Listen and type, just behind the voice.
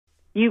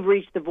You've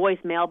reached the voice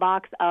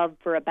mailbox of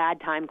For a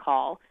Bad Time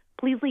Call.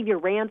 Please leave your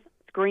rants,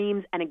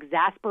 screams, and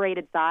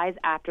exasperated sighs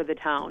after the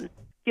tone.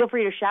 Feel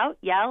free to shout,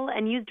 yell,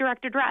 and use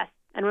direct address.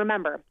 And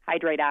remember,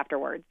 hydrate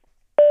afterwards.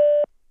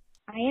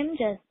 I am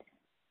just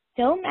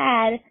so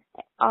mad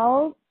at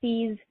all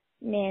these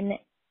men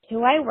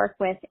who I work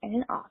with in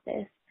an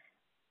office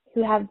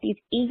who have these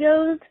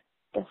egos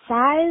the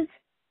size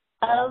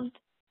of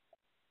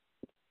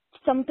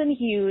something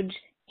huge,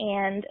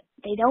 and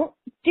they don't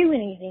do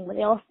anything, but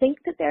they all think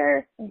that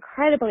they're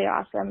incredibly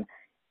awesome,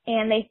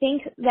 and they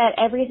think that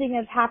everything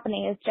that's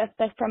happening is just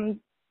from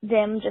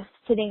them just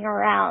sitting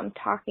around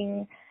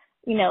talking,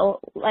 you know,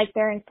 like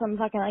they're in some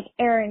fucking like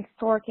Aaron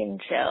Sorkin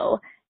show.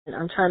 And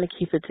I'm trying to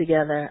keep it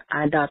together.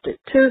 I adopted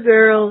 2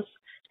 girls,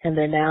 and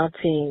they're now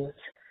teens.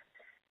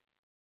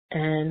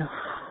 And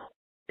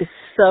it's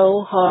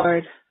so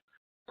hard.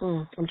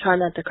 I'm trying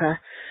not to cry.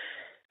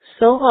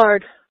 So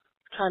hard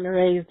trying to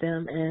raise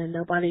them, and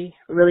nobody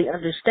really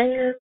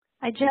understands.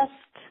 I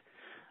just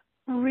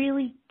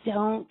really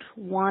don't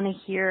want to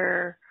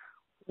hear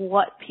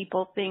what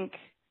people think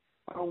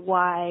or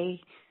why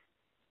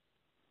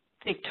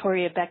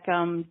Victoria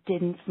Beckham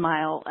didn't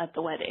smile at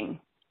the wedding.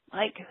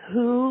 Like,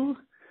 who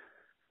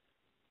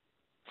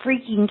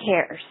freaking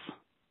cares?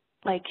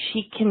 Like,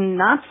 she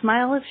cannot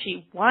smile if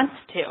she wants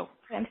to.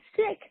 I'm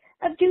sick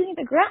of doing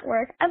the grunt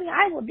work. I mean,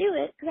 I will do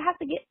it because I have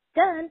to get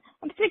done.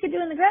 I'm sick of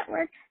doing the grunt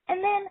work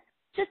and then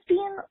just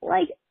being,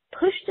 like,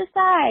 pushed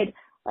aside,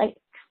 like,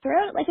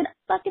 thrown like a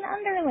fucking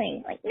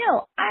underling. Like,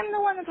 no, I'm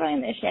the one that's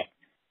running this shit.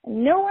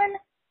 And no one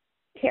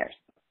cares.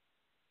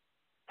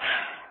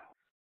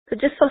 They're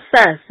just so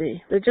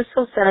sassy. They're just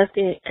so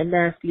sassy and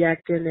nasty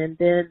acting, and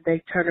then they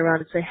turn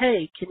around and say,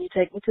 hey, can you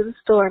take me to the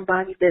store and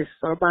buy me this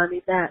or buy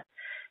me that?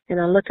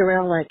 And I look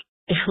around like,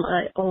 am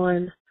I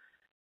on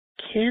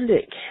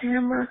candid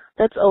camera?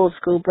 That's old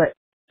school, but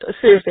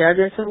seriously, are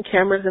there some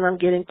cameras and I'm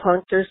getting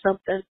punked or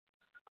something?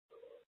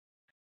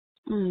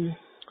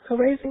 So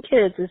raising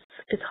kids,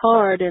 it's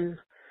hard, and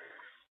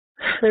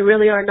they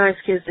really are nice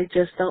kids. They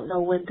just don't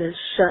know when to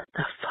shut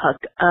the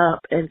fuck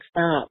up and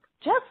stop.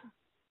 Just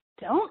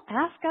don't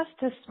ask us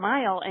to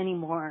smile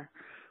anymore.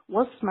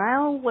 We'll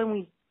smile when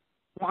we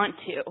want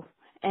to,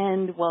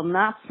 and we'll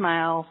not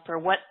smile for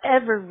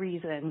whatever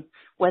reason,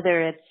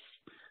 whether it's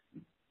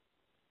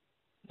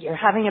you're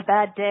having a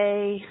bad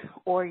day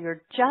or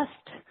you're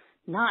just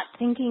not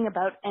thinking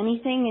about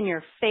anything and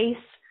your face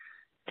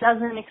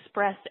doesn't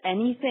express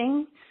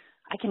anything.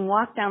 I can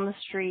walk down the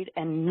street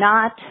and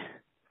not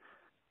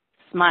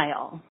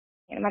smile.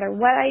 No matter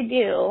what I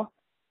do,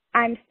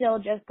 I'm still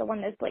just the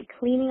one that's like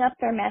cleaning up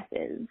their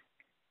messes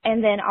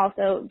and then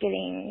also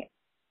getting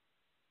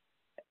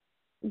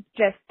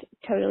just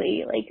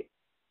totally like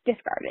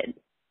discarded.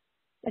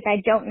 Like,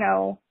 I don't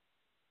know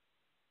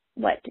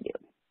what to do.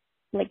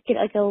 Like, get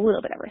like a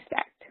little bit of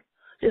respect.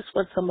 Just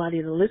want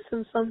somebody to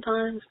listen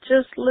sometimes.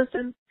 Just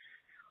listen.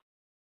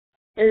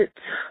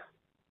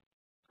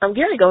 I'm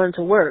getting to go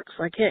into work,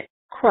 so I can't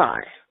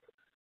cry,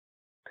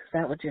 because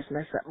that would just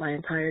mess up my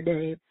entire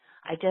day.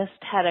 I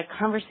just had a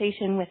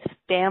conversation with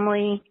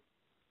family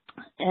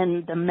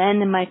and the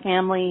men in my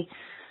family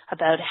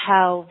about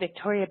how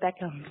Victoria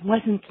Beckham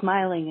wasn't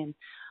smiling and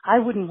I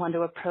wouldn't want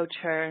to approach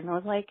her. And I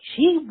was like,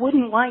 she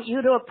wouldn't want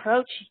you to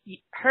approach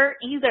her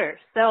either.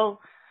 So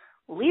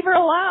leave her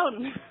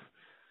alone.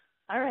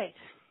 All right.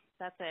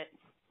 That's it.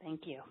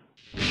 Thank you.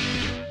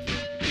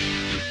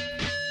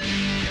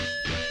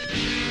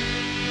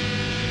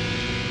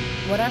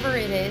 Whatever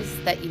it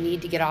is that you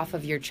need to get off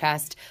of your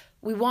chest,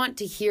 we want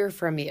to hear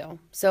from you.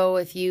 So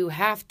if you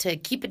have to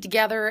keep it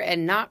together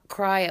and not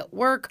cry at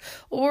work,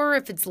 or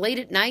if it's late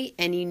at night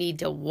and you need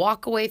to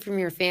walk away from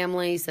your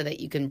family so that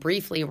you can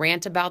briefly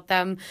rant about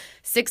them,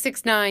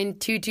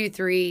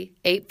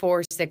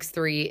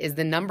 669-223-8463 is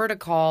the number to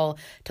call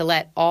to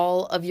let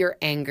all of your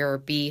anger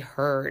be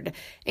heard.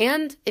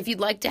 And if you'd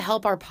like to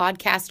help our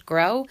podcast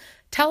grow,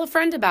 tell a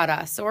friend about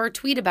us or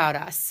tweet about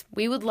us.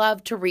 We would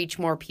love to reach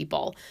more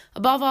people.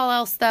 Above all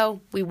else,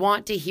 though, we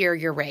want to hear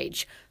your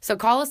rage. So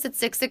call us at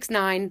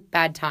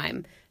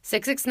 669-BAD-TIME,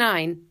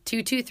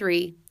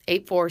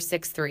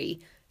 669-223-8463,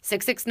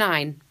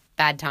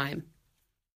 669-BAD-TIME.